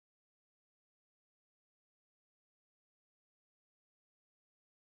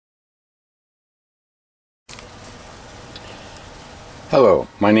Hello,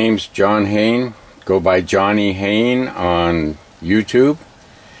 my name's John Hain. Go by Johnny Hain on YouTube.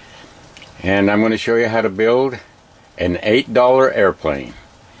 And I'm going to show you how to build an $8 airplane.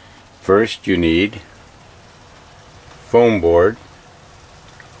 First you need foam board.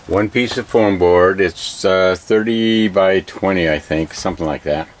 One piece of foam board. It's 30 by 20 I think, something like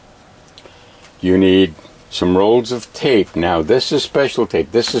that. You need some rolls of tape. Now this is special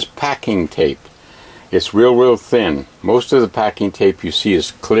tape. This is packing tape. It's real thin. Most of the packing tape you see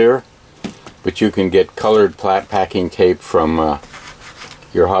is clear, but you can get colored packing tape from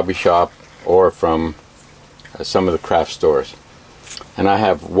your hobby shop or from some of the craft stores. And I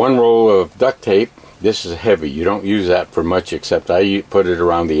have one roll of duct tape. This is heavy. You don't use that for much, except I put it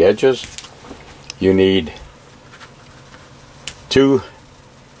around the edges. You need 2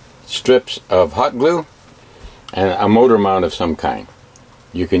 strips of hot glue and a motor mount of some kind.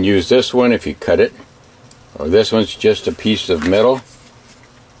 You can use this one if you cut it, or this one's just a piece of metal.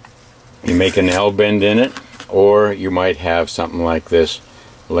 You make an L bend in it, or you might have something like this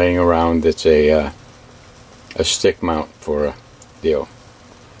laying around that's a stick mount for a deal.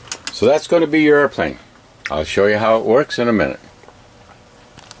 So that's going to be your airplane. I'll show you how it works in a minute.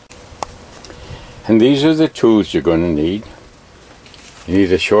 And these are the tools you're going to need. You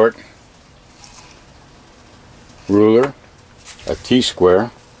need a short ruler, a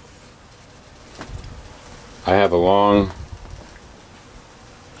T-square. I have a long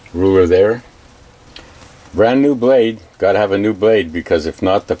ruler there. Brand new blade. Got to have a new blade because if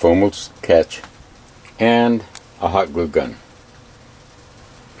not the foam will catch. And a hot glue gun.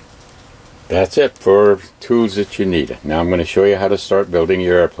 That's it for tools that you need. Now I'm going to show you how to start building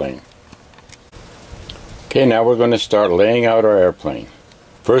your airplane. Okay, now we're going to start laying out our airplane.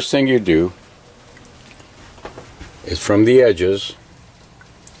 First thing you do is from the edges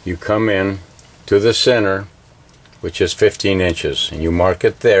you come in to the center, which is 15 inches, and you mark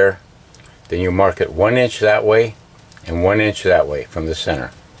it there. Then you mark it 1 inch that way and 1 inch that way from the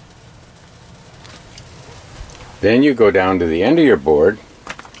center. Then you go down to the end of your board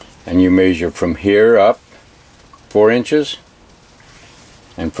and you measure from here up 4 inches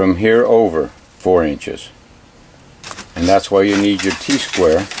and from here over 4 inches. And that's why you need your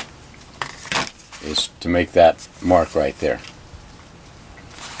T-square, is to make that mark right there.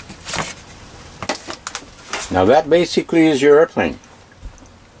 Now that basically is your airplane.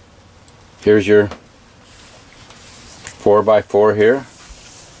 Here's your 4x4 here,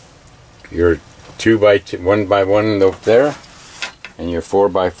 your 2x2, 1x1 over there, and your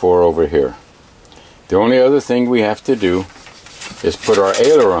 4x4 over here. The only other thing we have to do is put our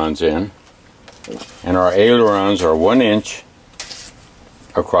ailerons in, and our ailerons are 1 inch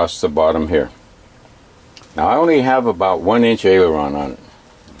across the bottom here. Now I only have about 1 inch aileron on it,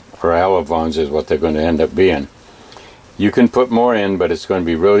 or elevons is what they're going to end up being. You can put more in, but it's going to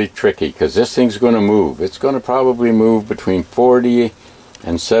be really tricky because this thing's going to move. It's going to probably move between 40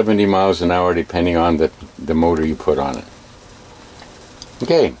 and 70 miles an hour depending on the motor you put on it.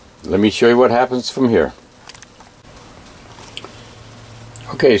 Okay, let me show you what happens from here.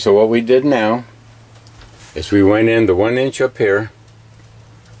 Okay, so what we did now is we went in the 1 inch up here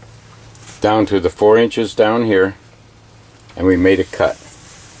down to the 4 inches down here, and we made a cut.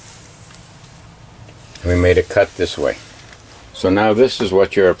 And we made a cut this way. So now this is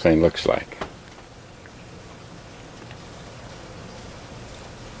what your airplane looks like.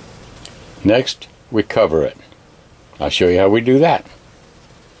 Next, we cover it. I'll show you how we do that.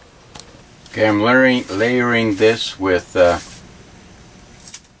 Okay, I'm layering this with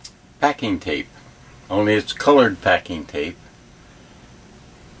packing tape. Only it's colored packing tape.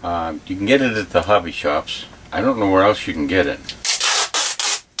 You can get it at the hobby shops. I don't know where else you can get it.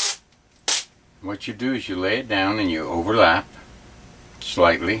 What you do is you lay it down and you overlap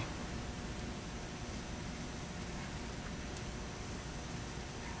slightly.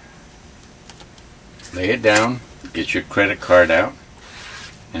 Lay it down, get your credit card out,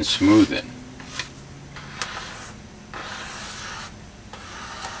 and smooth it.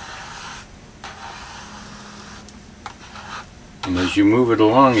 And as you move it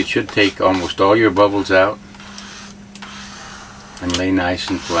along, it should take almost all your bubbles out and lay nice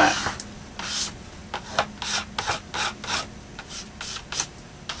and flat.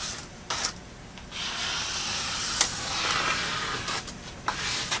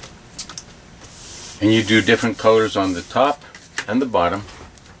 And you do different colors on the top and the bottom.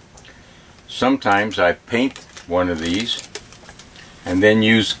 Sometimes I paint one of these and then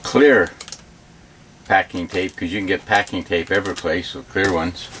use clear packing tape, because you can get packing tape every place, so clear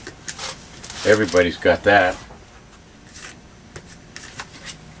ones. Everybody's got that.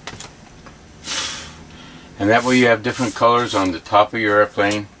 And that way you have different colors on the top of your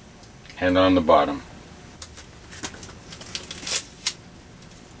airplane and on the bottom.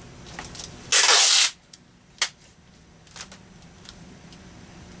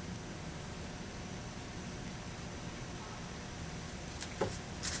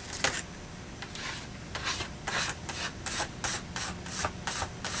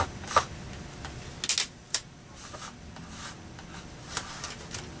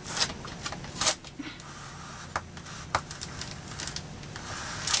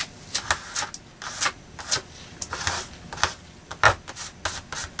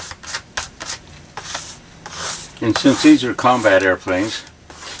 And since these are combat airplanes,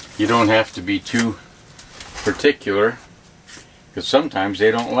 you don't have to be too particular, because sometimes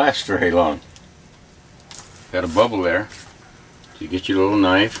they don't last very long. Got a bubble there. So you get your little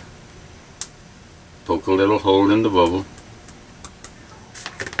knife, poke a little hole in the bubble,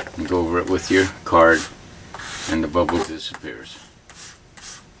 and go over it with your card, and the bubble disappears.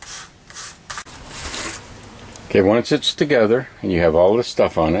 Okay, once it's together and you have all the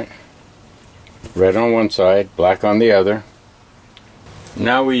stuff on it, red on one side, black on the other.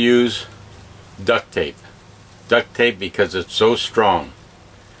 Now we use duct tape. Duct tape because it's so strong.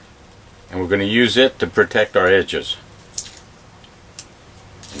 And we're going to use it to protect our edges.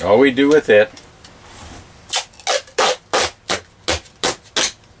 And all we do with it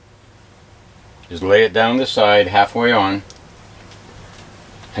is lay it down the side halfway on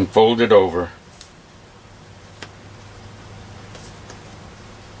and fold it over.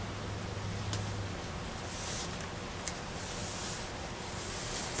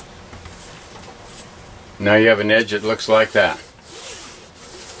 Now you have an edge that looks like that.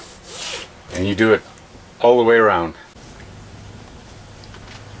 And you do it all the way around.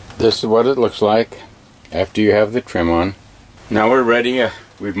 This is what it looks like after you have the trim on. Now we're ready.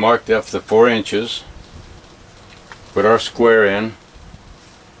 We've marked off the 4 inches. Put our square in.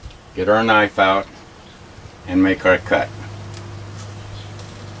 Get our knife out and make our cut.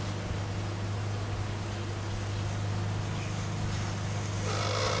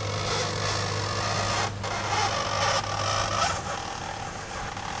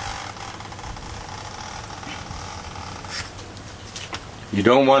 You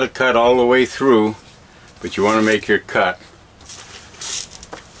don't want to cut all the way through, but you want to make your cut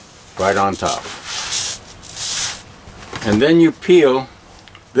right on top. And then you peel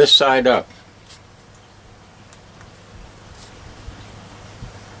this side up.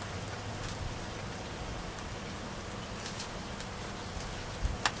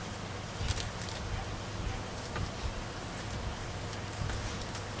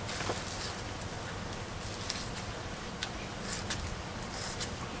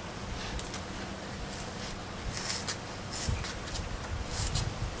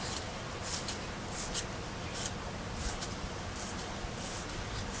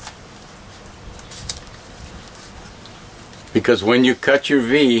 Because when you cut your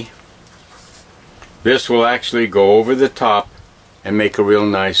V, this will actually go over the top and make a real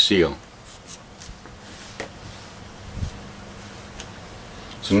nice seal.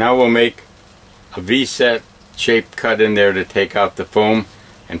 So now we'll make a V-set shaped cut in there to take out the foam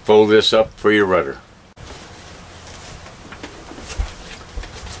and fold this up for your rudder.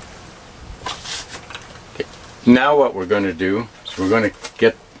 Okay. Now what we're going to do is we're going to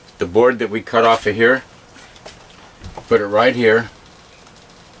get the board that we cut off of here, put it right here,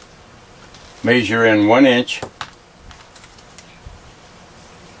 measure in 1 inch,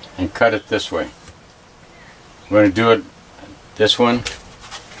 and cut it this way. We're going to do it this one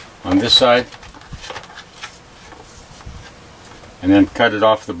on this side, and then cut it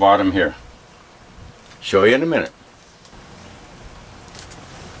off the bottom here. Show you in a minute.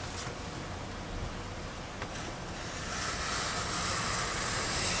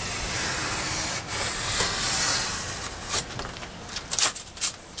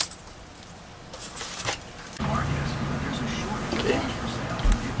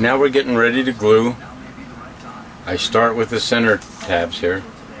 Now we're getting ready to glue. I start with the center tabs here.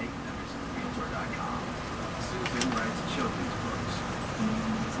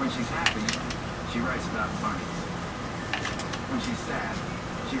 When she's happy, she writes about bunnies. When she's sad,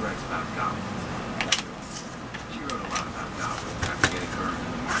 she writes about goblins. She wrote a lot about goblins after getting burned in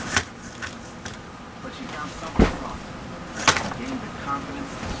the market. But she found something wrong and gained the confidence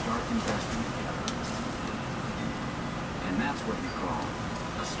to start investing together. And that's what you call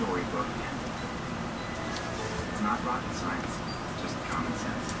a storybook ending. It's not rocket science, just common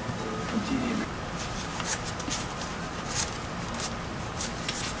sense. From TV.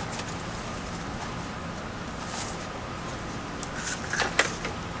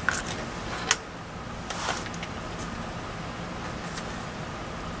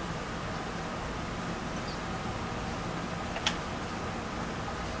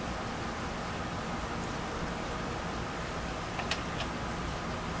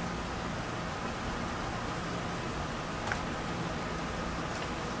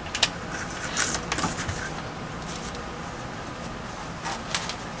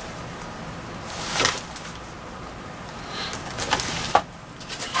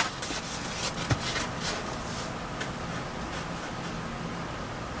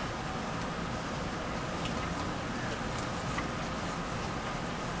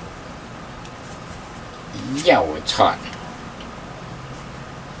 Yow, it's hot.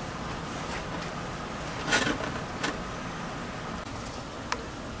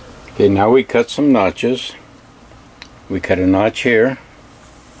 Okay, now we cut some notches. We cut a notch here.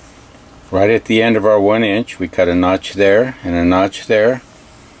 Right at the end of our 1 inch, we cut a notch there, and a notch there,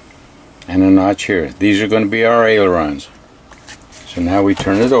 and a notch here. These are going to be our ailerons. So now we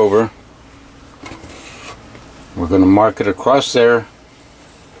turn it over. We're going to mark it across there,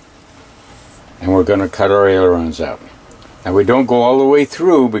 and we're going to cut our ailerons out. Now we don't go all the way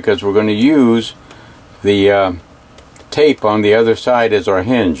through because we're going to use the tape on the other side as our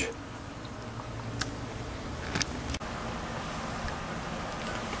hinge.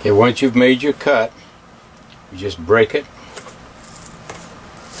 Okay, once you've made your cut, you just break it.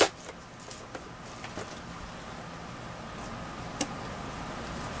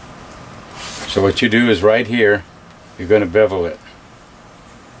 So what you do is right here, you're going to bevel it.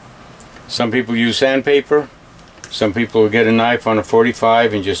 Some people use sandpaper. Some people will get a knife on a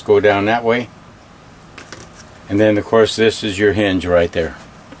 45 and just go down that way. And then of course this is your hinge right there.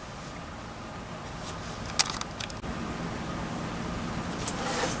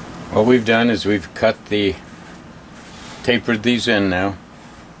 What we've done is we've tapered these in now.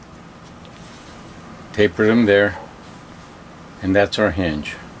 Tapered them there. And that's our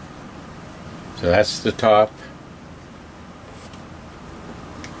hinge. So that's the top.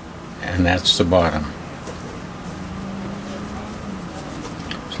 And that's the bottom.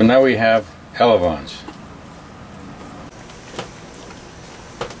 So now we have elevons.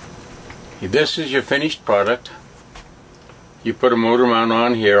 This is your finished product. You put a motor mount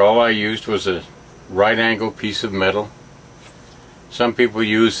on here. All I used was a right angle piece of metal. Some people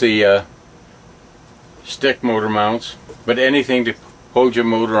use the stick motor mounts, but anything to hold your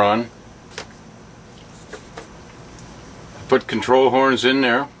motor on. I put control horns in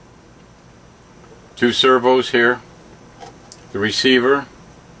there. 2 servos here. The receiver,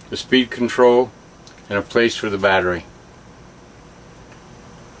 the speed control, and a place for the battery.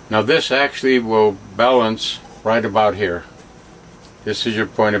 Now this actually will balance right about here. This is your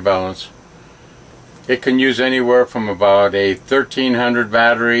point of balance. It can use anywhere from about a 1300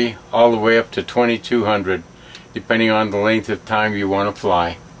 battery all the way up to 2200, depending on the length of time you want to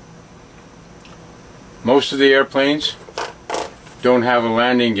fly. Most of the airplanes don't have a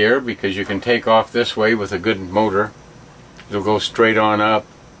landing gear because you can take off this way with a good motor. It'll go straight on up.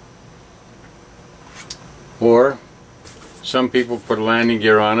 Or some people put a landing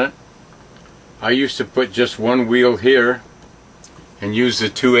gear on it. I used to put just one wheel here and use the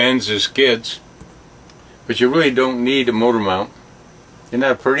 2 ends as skids, but you really don't need a motor mount. Isn't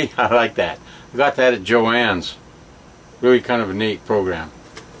that pretty? I like that. I got that at Joann's. Really kind of a neat program.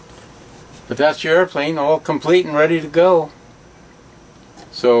 But that's your airplane, all complete and ready to go.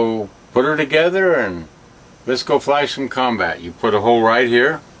 So put her together and let's go fly some combat. You put a hole right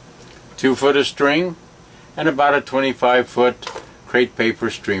here, 2 foot of string, and about a 25-foot crate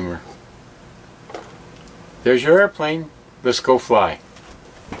paper streamer. There's your airplane. Let's go fly.